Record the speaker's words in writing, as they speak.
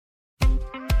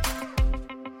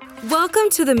Welcome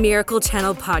to the Miracle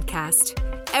Channel podcast.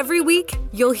 Every week,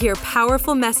 you'll hear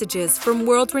powerful messages from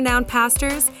world-renowned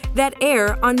pastors that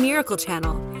air on Miracle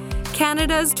Channel,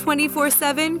 Canada's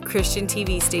 24/7 Christian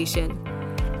TV station.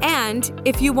 And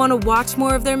if you want to watch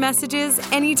more of their messages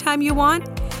anytime you want,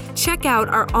 check out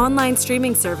our online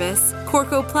streaming service,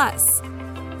 Corco Plus.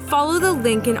 Follow the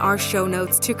link in our show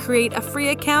notes to create a free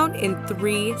account in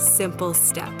 3 simple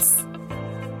steps.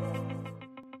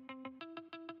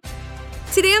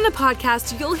 Today on the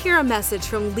podcast, you'll hear a message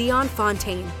from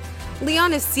Fontaine.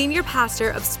 Leon is senior pastor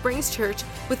of Springs Church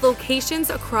with locations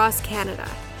across Canada.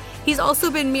 He's also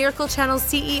been Miracle Channel's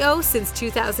CEO since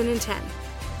 2010.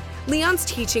 Leon's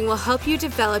teaching will help you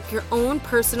develop your own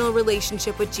personal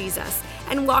relationship with Jesus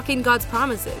and walk in God's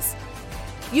promises.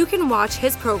 You can watch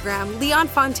his program,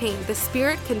 Fontaine, The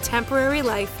Spirit Contemporary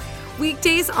Life,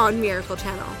 weekdays on Miracle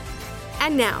Channel.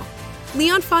 And now,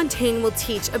 Fontaine will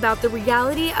teach about the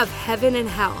reality of heaven and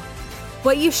hell,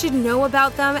 what you should know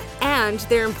about them, and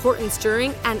their importance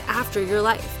during and after your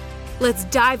life. Let's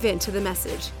dive into the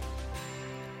message.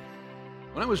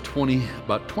 When I was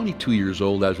about 22 years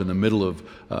old, I was in the middle of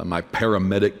my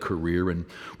paramedic career, and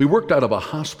we worked out of a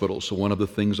hospital, so one of the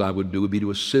things I would do would be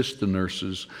to assist the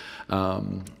nurses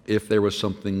if there was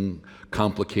something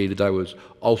complicated. I was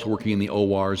also working in the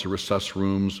ORs, the resus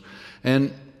rooms,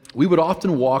 and we would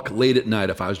often walk late at night.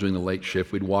 If I was doing the late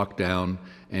shift, we'd walk down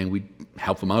and we'd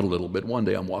help them out a little bit. One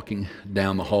day I'm walking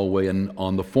down the hallway, and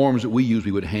on the forms that we used,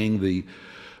 we would hang the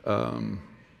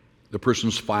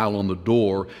person's file on the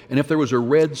door, and if there was a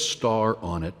red star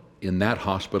on it in that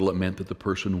hospital, it meant that the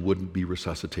person wouldn't be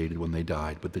resuscitated when they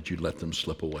died, but that you'd let them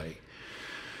slip away.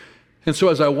 And so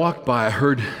as I walked by, I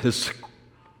heard this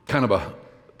kind of a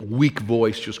weak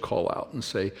voice just call out and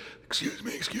say, excuse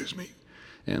me.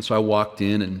 And so I walked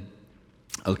in and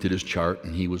I looked at his chart,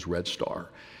 and he was red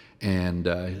star. And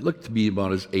he looked to be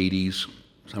about his 80s,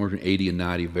 somewhere between 80 and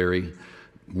 90, very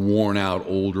worn out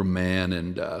older man.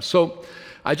 And so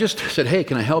I just said, hey,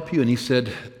 can I help you? And he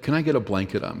said, can I get a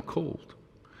blanket? I'm cold.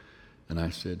 And I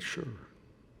said, sure.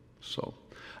 So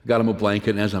I got him a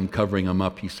blanket, and as I'm covering him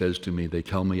up, he says to me, they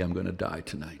tell me I'm going to die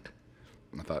tonight.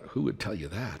 And I thought, who would tell you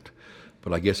that?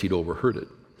 But I guess he'd overheard it.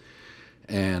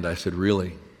 And I said,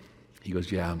 really? He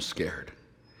goes, yeah, I'm scared.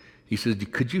 He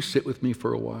said, could you sit with me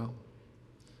for a while?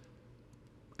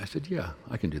 I said, yeah,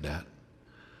 I can do that.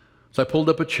 So I pulled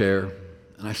up a chair,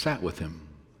 and I sat with him.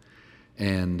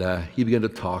 And he began to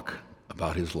talk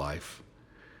about his life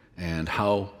and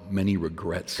how many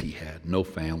regrets he had. No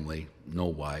family, no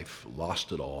wife,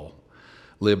 lost it all,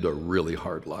 lived a really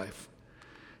hard life.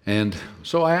 And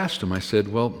so I asked him, I said,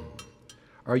 well,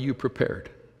 are you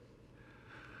prepared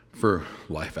for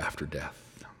life after death?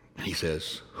 And he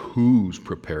says, who's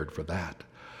prepared for that?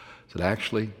 I said,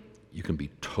 actually, you can be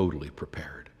totally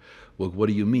prepared. Well, what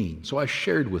do you mean? So I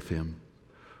shared with him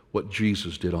what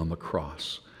Jesus did on the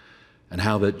cross and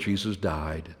how that Jesus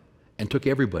died and took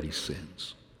everybody's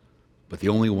sins. But the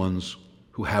only ones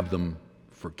who have them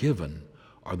forgiven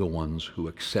are the ones who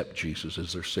accept Jesus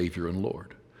as their Savior and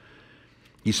Lord.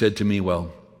 He said to me,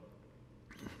 well,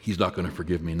 he's not going to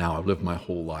forgive me now. I've lived my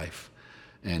whole life.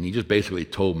 And he just basically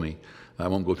told me, I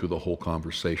won't go through the whole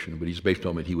conversation, but he's basically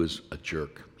told me he was a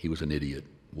jerk. He was an idiot,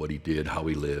 what he did, how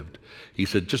he lived. He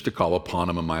said, just to call upon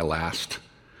him in my last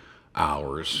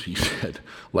hours, he said,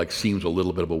 like seems a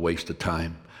little bit of a waste of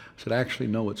time. I said, actually,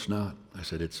 no, it's not. I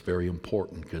said, it's very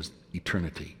important because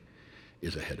eternity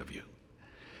is ahead of you.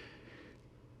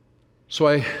 So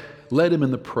I led him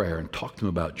in the prayer and talked to him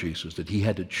about Jesus, that he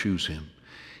had to choose him.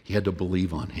 He had to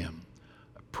believe on him.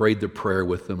 I prayed the prayer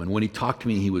with him, and when he talked to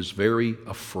me, he was very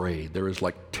afraid. There was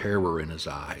like terror in his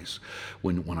eyes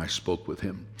when I spoke with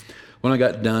him. When I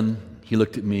got done, he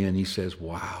looked at me and he says,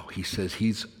 wow. He says,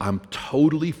 I'm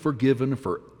totally forgiven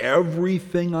for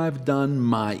everything I've done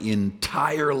my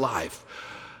entire life.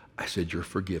 I said, you're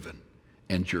forgiven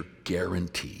and you're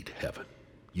guaranteed heaven.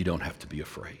 You don't have to be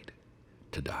afraid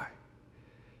to die.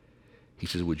 He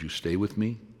says, would you stay with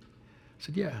me? I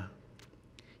said, yeah.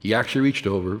 He actually reached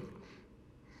over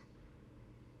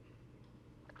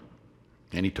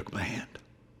and he took my hand.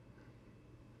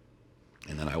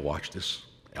 And then I watched this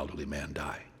elderly man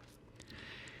die.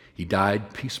 He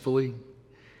died peacefully.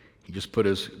 He just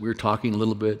we were talking a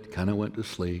little bit, kind of went to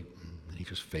sleep, and he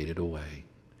just faded away.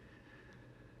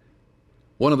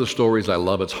 One of the stories I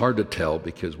love, it's hard to tell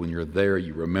because when you're there,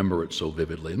 you remember it so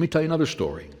vividly. Let me tell you another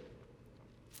story.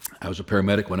 I was a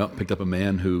paramedic, went out and picked up a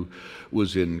man who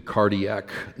was in cardiac,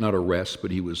 not arrest,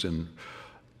 but he was in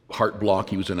heart block.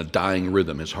 He was in a dying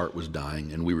rhythm. His heart was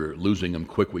dying, and we were losing him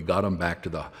quick. We got him back to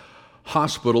the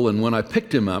hospital, and when I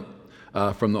picked him up,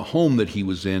 from the home that he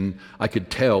was in, I could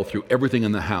tell through everything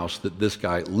in the house that this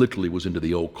guy literally was into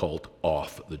the occult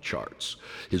off the charts.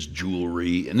 His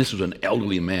jewelry, and this was an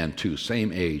elderly man too,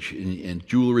 same age, and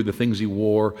jewelry, the things he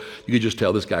wore, you could just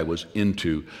tell this guy was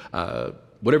into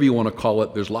whatever you want to call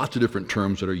it. There's lots of different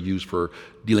terms that are used for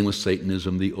dealing with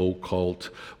Satanism, the occult,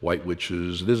 white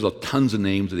witches. There's tons of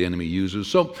names that the enemy uses.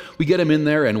 So we get him in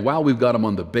there, and while we've got him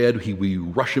on the bed, we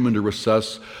rush him into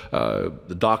resus.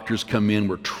 The doctors come in.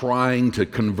 We're trying to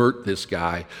convert this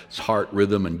guy's heart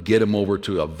rhythm and get him over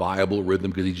to a viable rhythm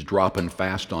because he's dropping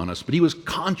fast on us. But he was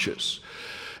conscious.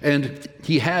 And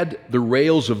he had the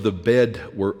rails of the bed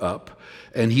were up,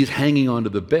 and he's hanging onto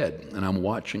the bed, and I'm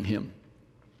watching him.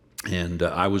 And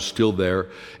I was still there,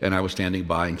 and I was standing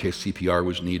by in case CPR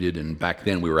was needed. And back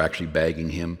then, we were actually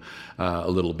bagging him a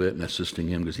little bit and assisting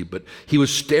him. But he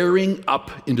was staring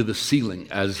up into the ceiling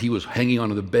as he was hanging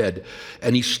onto the bed,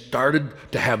 and he started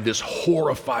to have this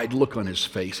horrified look on his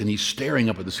face, and he's staring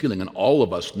up at the ceiling. And all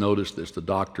of us noticed this, the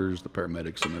doctors, the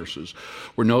paramedics, the nurses,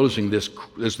 were noticing this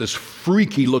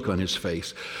freaky look on his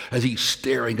face as he's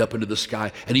staring up into the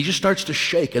sky. And he just starts to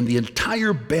shake, and the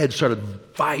entire bed started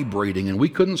vibrating, and we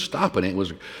couldn't stop it. It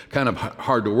was kind of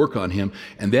hard to work on him.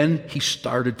 And then he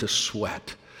started to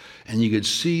sweat, and you could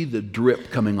see the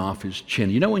drip coming off his chin.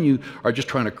 You know when you are just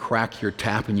trying to crack your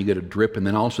tap and you get a drip, and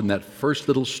then all of a sudden that first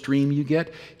little stream you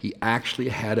get, he actually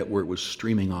had it where it was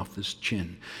streaming off his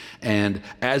chin. And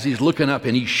as he's looking up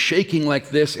and he's shaking like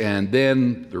this, and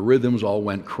then the rhythms all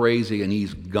went crazy, and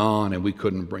he's gone, and we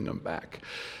couldn't bring him back.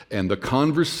 And the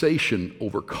conversation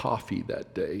over coffee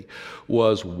that day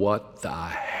was, what the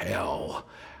hell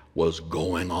was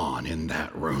going on in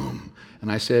that room? And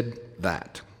I said,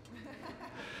 that.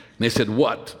 And they said,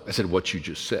 what? I said, what you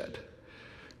just said.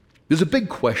 There's a big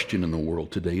question in the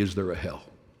world today. Is there a hell?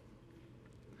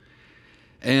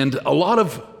 And a lot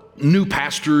of new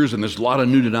pastors, and there's a lot of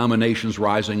new denominations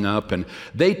rising up, and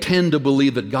they tend to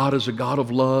believe that God is a God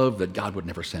of love, that God would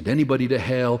never send anybody to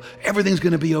hell, everything's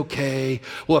going to be okay.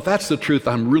 Well, if that's the truth,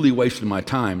 I'm really wasting my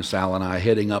time, Sal and I,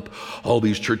 heading up all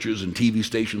these churches and TV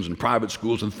stations and private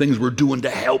schools and things we're doing to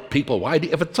help people. Why?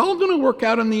 If it's all going to work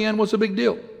out in the end, what's the big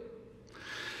deal?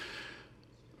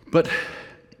 But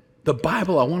the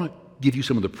Bible, I want to give you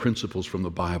some of the principles from the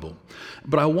Bible.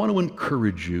 But I want to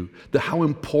encourage you that how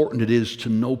important it is to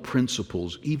know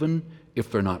principles, even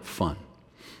if they're not fun.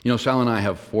 You know, Sal and I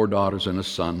have 4 daughters and a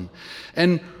son,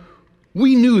 and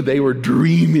we knew they were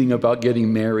dreaming about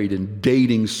getting married and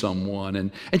dating someone.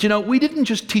 And you know, we didn't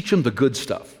just teach them the good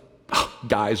stuff. Oh,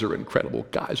 guys are incredible.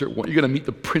 Guys are wonderful. You're going to meet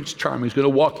the Prince Charming. He's going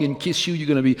to walk in, kiss you. You're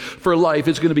going to be for life.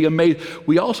 It's going to be amazing.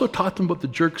 We also taught them about the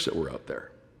jerks that were out there.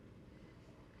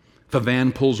 If a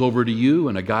van pulls over to you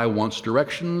and a guy wants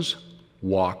directions,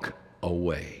 walk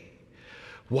away.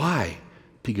 Why?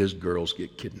 Because girls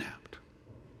get kidnapped.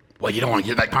 Well, you don't want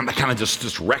to get that kind of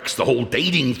just wrecks the whole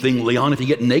dating thing, Leon, if you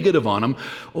get negative on them.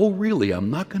 Oh, really? I'm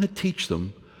not going to teach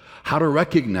them how to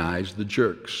recognize the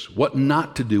jerks, what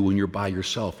not to do when you're by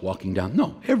yourself walking down.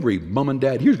 No, every mom and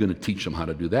dad here is going to teach them how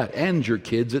to do that, and your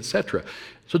kids, etc.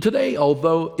 So today,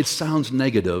 although it sounds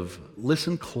negative,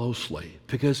 listen closely,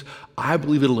 because I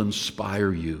believe it'll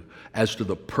inspire you as to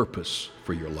the purpose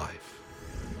for your life.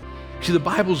 See, the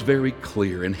Bible's very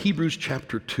clear. In Hebrews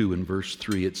chapter 2 and verse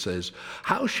 3, it says,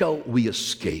 "How shall we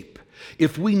escape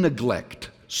if we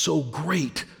neglect so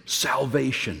great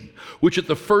salvation, which at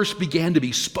the first began to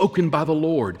be spoken by the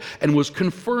Lord and was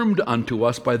confirmed unto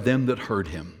us by them that heard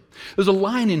him?" There's a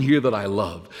line in here that I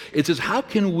love. It says, how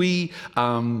can we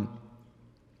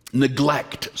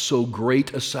neglect so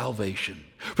great a salvation?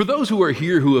 For those who are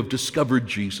here who have discovered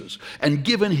Jesus and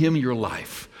given him your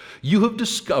life, you have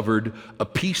discovered a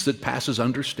peace that passes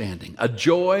understanding, a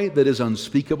joy that is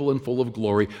unspeakable and full of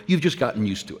glory. You've just gotten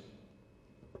used to it.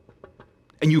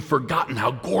 And you've forgotten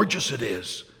how gorgeous it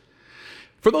is.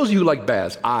 For those of you who like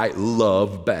baths, I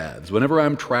love baths. Whenever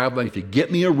I'm traveling, if you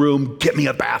get me a room, get me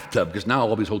a bathtub, because now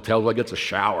all these hotels, I get a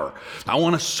shower. I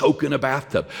want to soak in a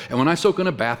bathtub. And when I soak in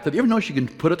a bathtub, you ever notice you can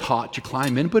put it hot, you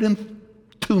climb in, but in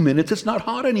 2 minutes, it's not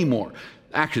hot anymore.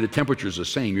 Actually, the temperature is the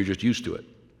same. You're just used to it.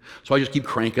 So I just keep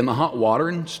cranking the hot water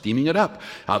and steaming it up.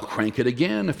 I'll crank it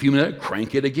again, a few minutes,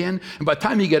 crank it again. And by the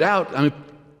time you get out,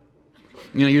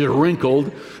 you're just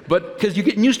wrinkled, but because you're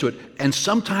getting used to it. And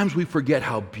sometimes we forget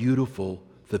how beautiful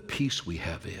the peace we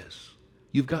have is.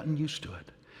 You've gotten used to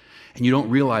it. And you don't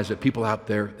realize that people out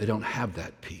there, they don't have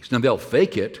that peace. Now, they'll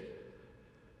fake it.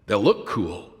 They'll look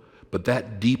cool. But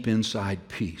that deep inside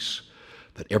peace,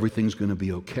 that everything's going to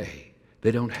be okay,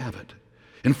 they don't have it.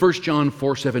 In 1 John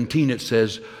 4:17, it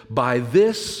says, "By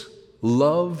this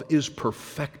love is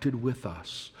perfected with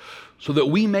us, so that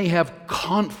we may have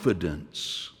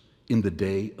confidence in the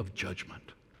day of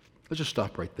judgment. Let's just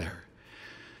stop right there.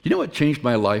 You know what changed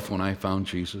my life when I found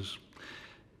Jesus?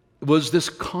 It was this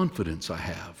confidence I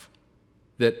have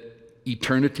that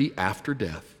eternity after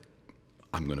death,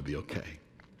 I'm going to be okay.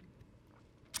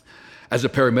 As a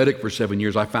paramedic for 7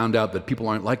 years, I found out that people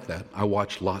aren't like that. I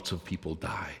watched lots of people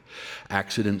die.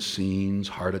 Accident scenes,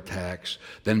 heart attacks.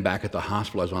 Then back at the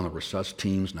hospital, I was on the resus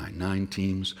teams, 9-9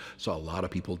 teams, saw a lot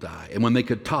of people die. And when they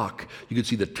could talk, you could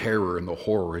see the terror and the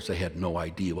horror as they had no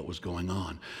idea what was going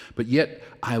on. But yet,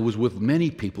 I was with many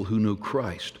people who knew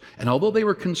Christ. And although they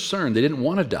were concerned, they didn't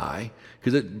want to die,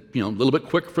 because it, a little bit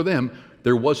quick for them,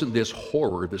 there wasn't this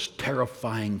horror, this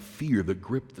terrifying fear that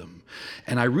gripped them.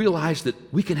 And I realized that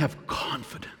we can have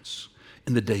confidence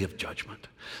in the day of judgment.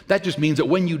 That just means that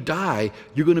when you die,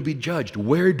 you're going to be judged.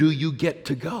 Where do you get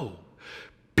to go?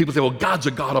 People say, well, God's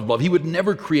a God of love. He would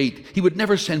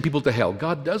never send people to hell.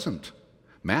 God doesn't.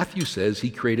 Matthew says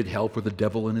he created hell for the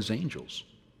devil and his angels.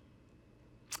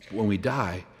 When we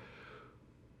die,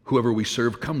 whoever we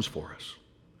serve comes for us.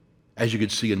 As you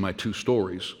could see in my two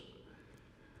stories,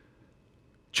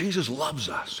 Jesus loves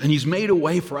us, and he's made a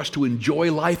way for us to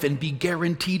enjoy life and be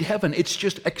guaranteed heaven. It's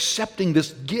just accepting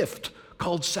this gift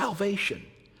called salvation.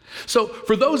 So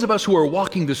for those of us who are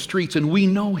walking the streets and we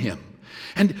know him,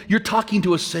 and you're talking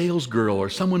to a sales girl or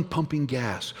someone pumping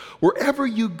gas, wherever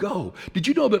you go, did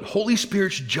you know that Holy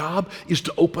Spirit's job is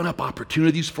to open up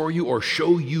opportunities for you or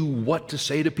show you what to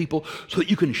say to people so that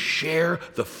you can share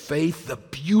the faith, the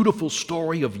beautiful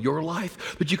story of your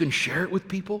life, that you can share it with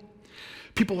people?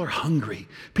 People are hungry.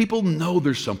 People know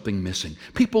there's something missing.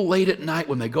 People late at night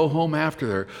when they go home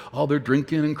after all their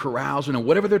drinking and carousing and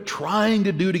whatever they're trying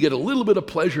to do to get a little bit of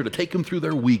pleasure to take them through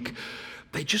their week,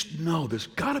 they just know there's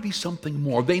got to be something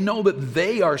more. They know that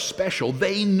they are special.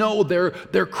 They know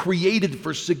they're created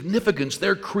for significance.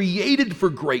 They're created for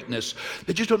greatness.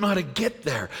 They just don't know how to get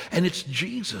there. And it's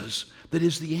Jesus that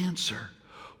is the answer.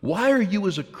 Why are you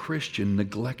as a Christian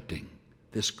neglecting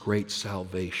this great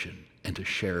salvation and to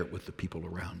share it with the people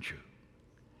around you?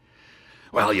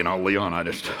 Well, Leon, I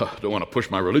just don't want to push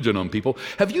my religion on people.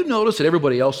 Have you noticed that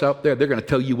everybody else out there, they're going to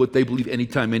tell you what they believe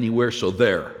anytime, anywhere, so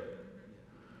there.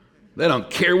 They don't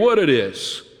care what it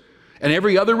is. And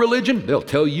every other religion, they'll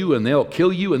tell you and they'll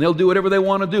kill you and they'll do whatever they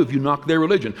want to do if you knock their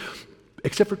religion,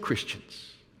 except for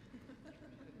Christians.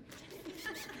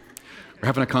 We're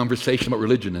having a conversation about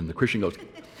religion and the Christian goes,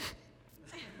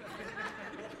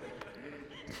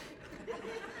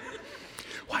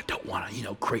 well, I don't want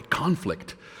to, create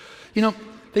conflict.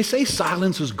 They say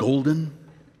silence is golden.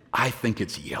 I think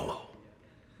it's yellow.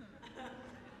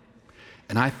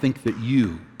 And I think that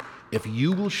if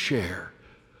you will share,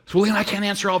 so Leon, I can't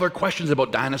answer all their questions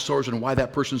about dinosaurs and why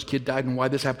that person's kid died and why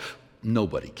this happened.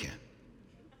 Nobody can.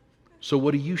 So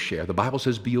what do you share? The Bible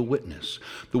says be a witness.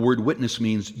 The word witness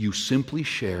means you simply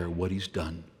share what he's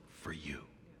done for you.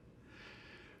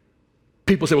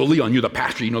 People say, well, Leon, you're the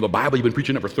pastor, you know the Bible, you've been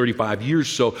preaching it for 35 years,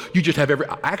 so you just have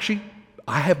Actually,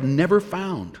 I have never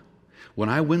found, when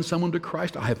I win someone to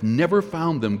Christ, I have never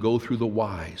found them go through the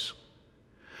whys.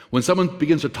 When someone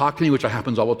begins to talk to me, which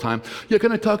happens all the time, yeah,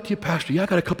 can I talk to you, Pastor? Yeah, I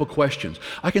got a couple questions.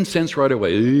 I can sense right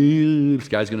away, this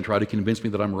guy's going to try to convince me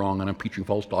that I'm wrong and I'm preaching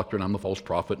false doctrine, I'm the false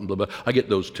prophet, and blah, blah. I get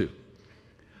those too.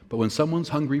 But when someone's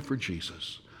hungry for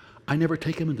Jesus, I never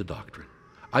take them into doctrine.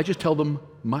 I just tell them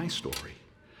my story.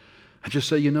 I just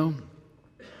say,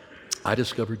 I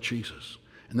discovered Jesus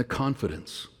and the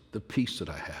confidence, the peace that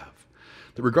I have,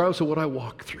 that regardless of what I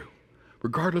walk through,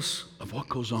 regardless of what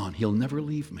goes on, he'll never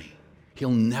leave me. He'll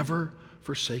never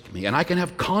forsake me. And I can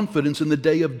have confidence in the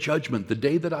day of judgment, the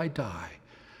day that I die.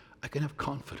 I can have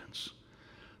confidence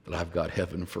that I've got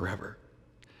heaven forever.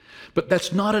 But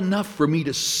that's not enough for me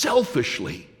to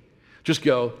selfishly just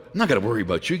go, I'm not going to worry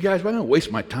about you guys. I'm going to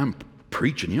waste my time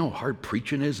preaching. You know how hard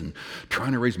preaching is and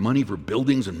trying to raise money for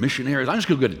buildings and missionaries. I'm just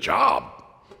going to get a job.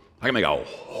 I can make a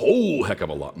whole heck of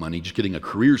a lot of money just getting a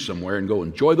career somewhere and go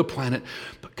enjoy the planet.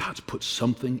 But God's put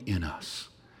something in us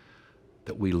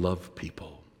that we love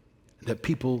people, that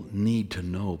people need to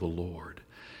know the Lord,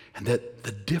 and that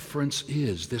the difference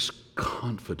is this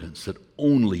confidence that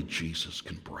only Jesus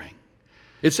can bring.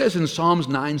 It says in Psalms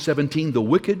 9:17, the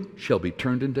wicked shall be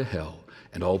turned into hell,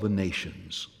 and all the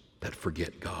nations that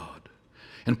forget God.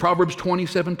 In Proverbs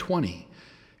 27:20,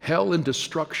 hell and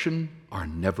destruction are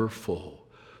never full,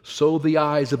 so the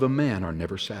eyes of a man are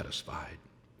never satisfied.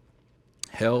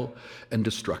 Hell and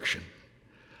destruction.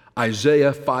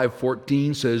 Isaiah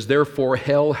 5:14 says, "Therefore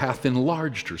hell hath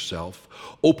enlarged herself,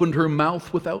 opened her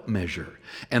mouth without measure,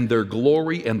 and their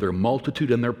glory and their multitude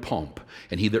and their pomp,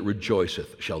 and he that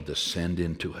rejoiceth shall descend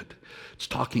into it." It's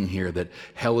talking here that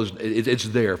hell it's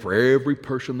there for every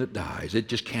person that dies. It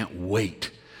just can't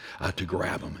wait to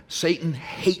grab them. Satan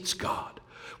hates God.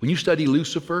 When you study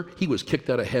Lucifer, he was kicked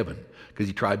out of heaven because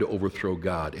he tried to overthrow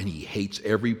God, and he hates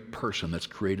every person that's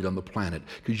created on the planet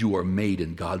because you are made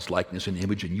in God's likeness and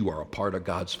image, and you are a part of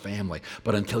God's family.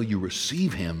 But until you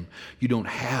receive him, you don't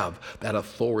have that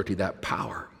authority, that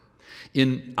power.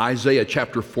 In Isaiah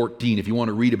chapter 14, if you want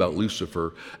to read about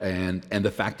Lucifer and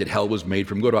the fact that hell was made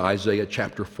from, go to Isaiah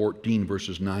chapter 14,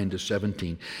 verses 9 to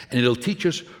 17, and it'll teach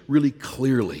us really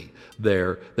clearly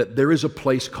there that there is a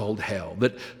place called hell,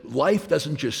 that life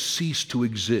doesn't just cease to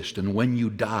exist, and when you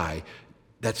die,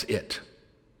 that's it.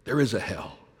 There is a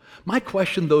hell. My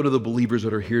question, though, to the believers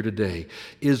that are here today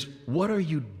is, what are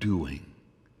you doing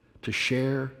to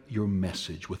share your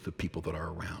message with the people that are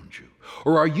around you?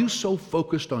 Or are you so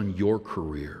focused on your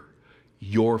career,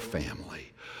 your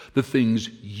family, the things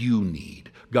you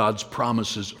need, God's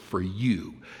promises for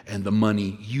you, and the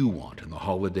money you want, and the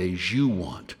holidays you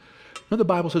want? You know, the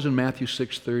Bible says in Matthew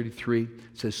 6:33,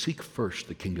 it says, "Seek first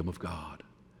the kingdom of God,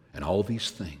 and all these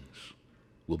things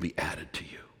will be added to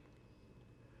you."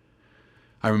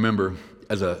 I remember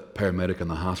as a paramedic in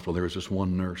the hospital, there was this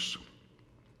one nurse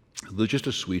who was just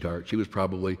a sweetheart. She was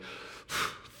probably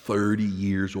 30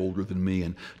 years older than me,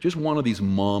 and just one of these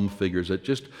mom figures that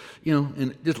just,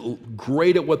 and just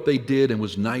great at what they did and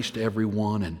was nice to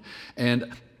everyone.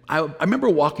 And I remember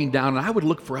walking down, and I would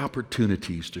look for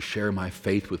opportunities to share my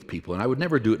faith with people, and I would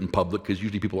never do it in public because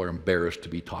usually people are embarrassed to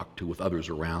be talked to with others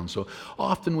around. So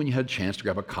often when you had a chance to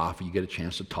grab a coffee, you get a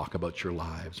chance to talk about your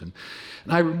lives. And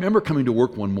I remember coming to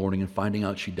work one morning and finding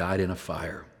out she died in a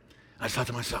fire. And I thought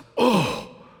to myself,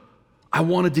 I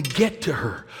wanted to get to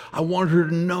her. I wanted her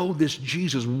to know this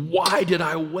Jesus. Why did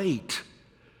I wait?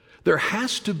 There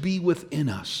has to be within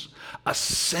us a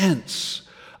sense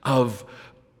of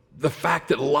the fact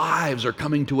that lives are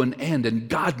coming to an end and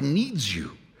God needs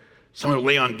you. Someone will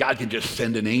lay on, God can just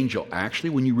send an angel. Actually,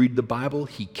 when you read the Bible,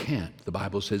 he can't. The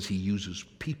Bible says he uses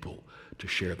people to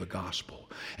share the gospel,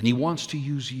 and he wants to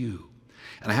use you.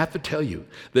 And I have to tell you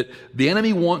that the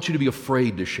enemy wants you to be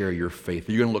afraid to share your faith.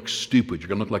 You're going to look stupid. You're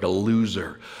going to look like a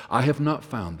loser. I have not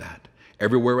found that.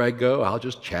 Everywhere I go, I'll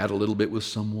just chat a little bit with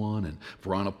someone, and if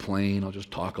we're on a plane, I'll just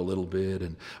talk a little bit,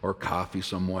 or coffee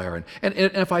somewhere. And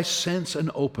if I sense an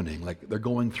opening, like they're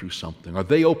going through something, or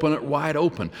they open it wide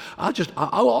open,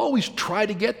 I'll always try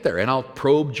to get there, and I'll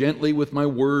probe gently with my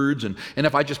words. And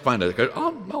if I just find it,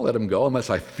 I'll let them go unless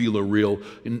I feel a real,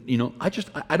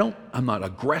 I'm not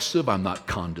aggressive, I'm not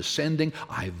condescending.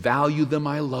 I value them,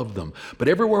 I love them. But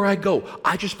everywhere I go,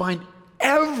 I just find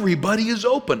everybody is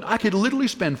open. I could literally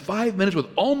spend 5 minutes with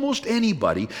almost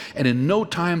anybody, and in no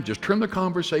time just turn the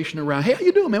conversation around. Hey, how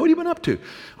you doing, man? What have you been up to?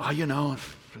 Oh,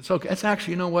 it's okay. It's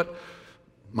actually,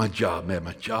 my job,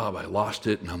 I lost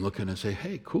it, and I'm looking and say,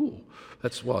 hey, cool.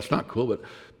 It's not cool, but do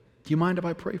you mind if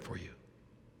I pray for you?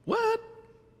 What?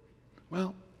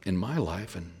 Well, in my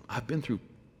life, and I've been through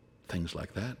things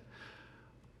like that,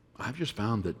 I've just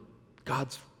found that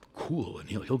God's cool, and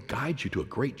he'll guide you to a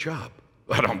great job.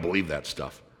 I don't believe that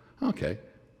stuff. Okay.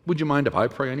 Would you mind if I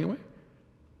pray anyway?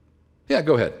 Yeah,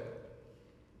 go ahead.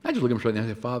 I just look at him straight in the eye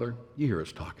and say, Father, you hear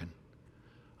us talking.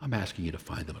 I'm asking you to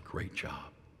find them a great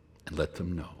job and let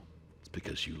them know it's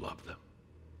because you love them.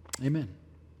 Amen.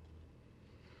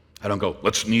 I don't go,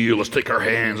 let's kneel, let's take our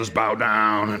hands, let's bow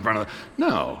down in front of them.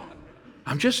 No.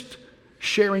 I'm just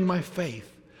sharing my faith.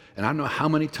 And I don't know how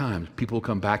many times people will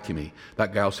come back to me.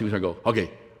 That guy will see me and go, okay,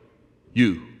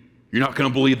 you're not going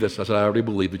to believe this. I said, I already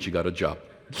believe that you got a job.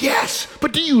 Yes,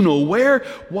 but do you know where?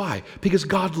 Why? Because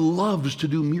God loves to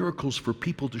do miracles for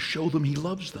people to show them he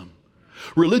loves them.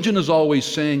 Religion is always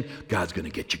saying, God's going to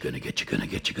get you, going to get you, going to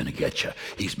get you, going to get you.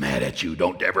 He's mad at you.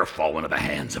 Don't ever fall into the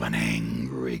hands of an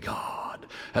angry God.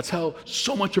 That's how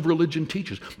so much of religion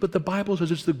teaches. But the Bible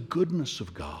says it's the goodness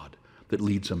of God that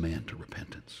leads a man to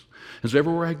repentance. And so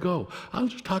everywhere I go, I'll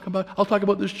talk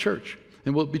about this church.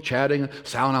 And we'll be chatting.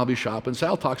 Sal and I'll be shopping.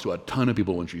 Sal talks to a ton of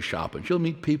people when she's shopping. She'll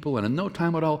meet people, and in no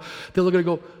time at all, they'll look at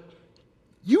her and go,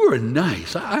 you are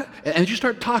nice. And you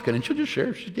start talking, and she'll just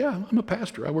share. She's, yeah, I'm a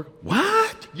pastor. I work.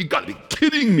 What? You got to be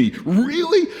kidding me.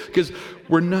 Really? Because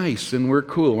we're nice and we're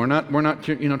cool. We're not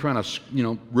trying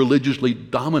to, religiously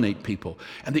dominate people.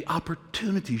 And the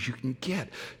opportunities you can get,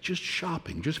 just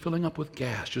shopping, just filling up with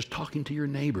gas, just talking to your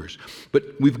neighbors. But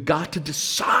we've got to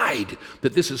decide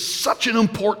that this is such an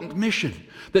important mission,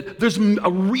 that there's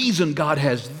a reason God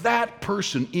has that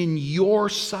person in your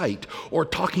sight or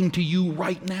talking to you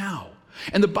right now.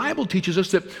 And the Bible teaches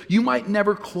us that you might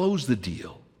never close the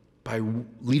deal by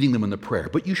leading them in the prayer,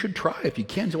 but you should try if you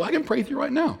can. So I can pray with you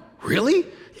right now. Really?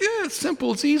 Yeah, it's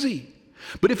simple, it's easy.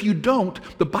 But if you don't,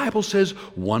 the Bible says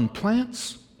one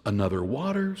plants, another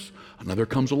waters, another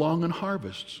comes along and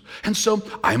harvests. And so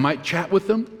I might chat with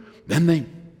them, then they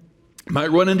might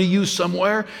run into you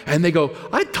somewhere, and they go,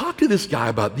 I talked to this guy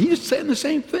about, he's saying the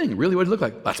same thing. Really, what does he look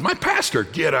like? That's my pastor.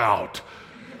 Get out.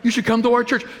 You should come to our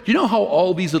church. Do you know how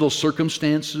all these little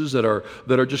circumstances that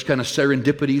are just kind of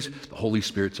serendipities, the Holy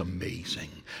Spirit's amazing.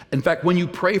 In fact, when you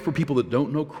pray for people that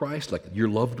don't know Christ, like your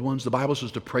loved ones, the Bible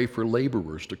says to pray for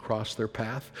laborers to cross their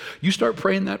path. You start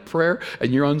praying that prayer,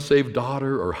 and your unsaved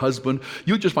daughter or husband,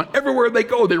 you just find everywhere they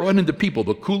go, they run into people,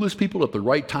 the coolest people at the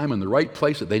right time in the right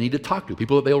place that they need to talk to,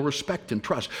 people that they'll respect and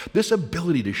trust. This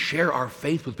ability to share our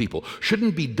faith with people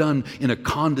shouldn't be done in a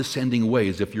condescending way,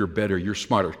 as if you're better, you're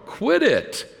smarter. Quit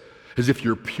it. As if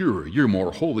you're pure, you're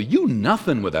more holy. You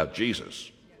nothing without Jesus.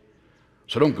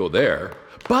 So don't go there.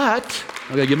 But,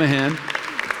 okay, give him a hand.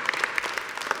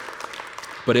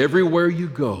 But everywhere you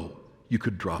go, you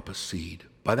could drop a seed.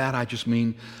 By that I just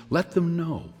mean, let them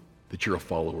know that you're a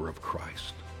follower of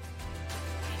Christ.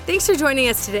 Thanks for joining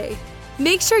us today.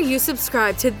 Make sure you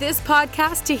subscribe to this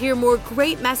podcast to hear more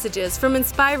great messages from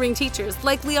inspiring teachers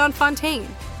like Leon Fontaine.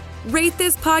 Rate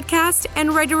this podcast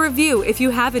and write a review if you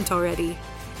haven't already.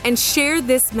 And share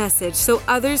this message so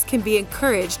others can be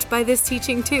encouraged by this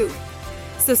teaching too.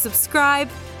 So subscribe,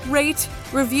 rate,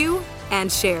 review,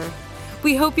 and share.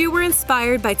 We hope you were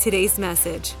inspired by today's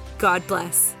message. God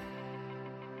bless.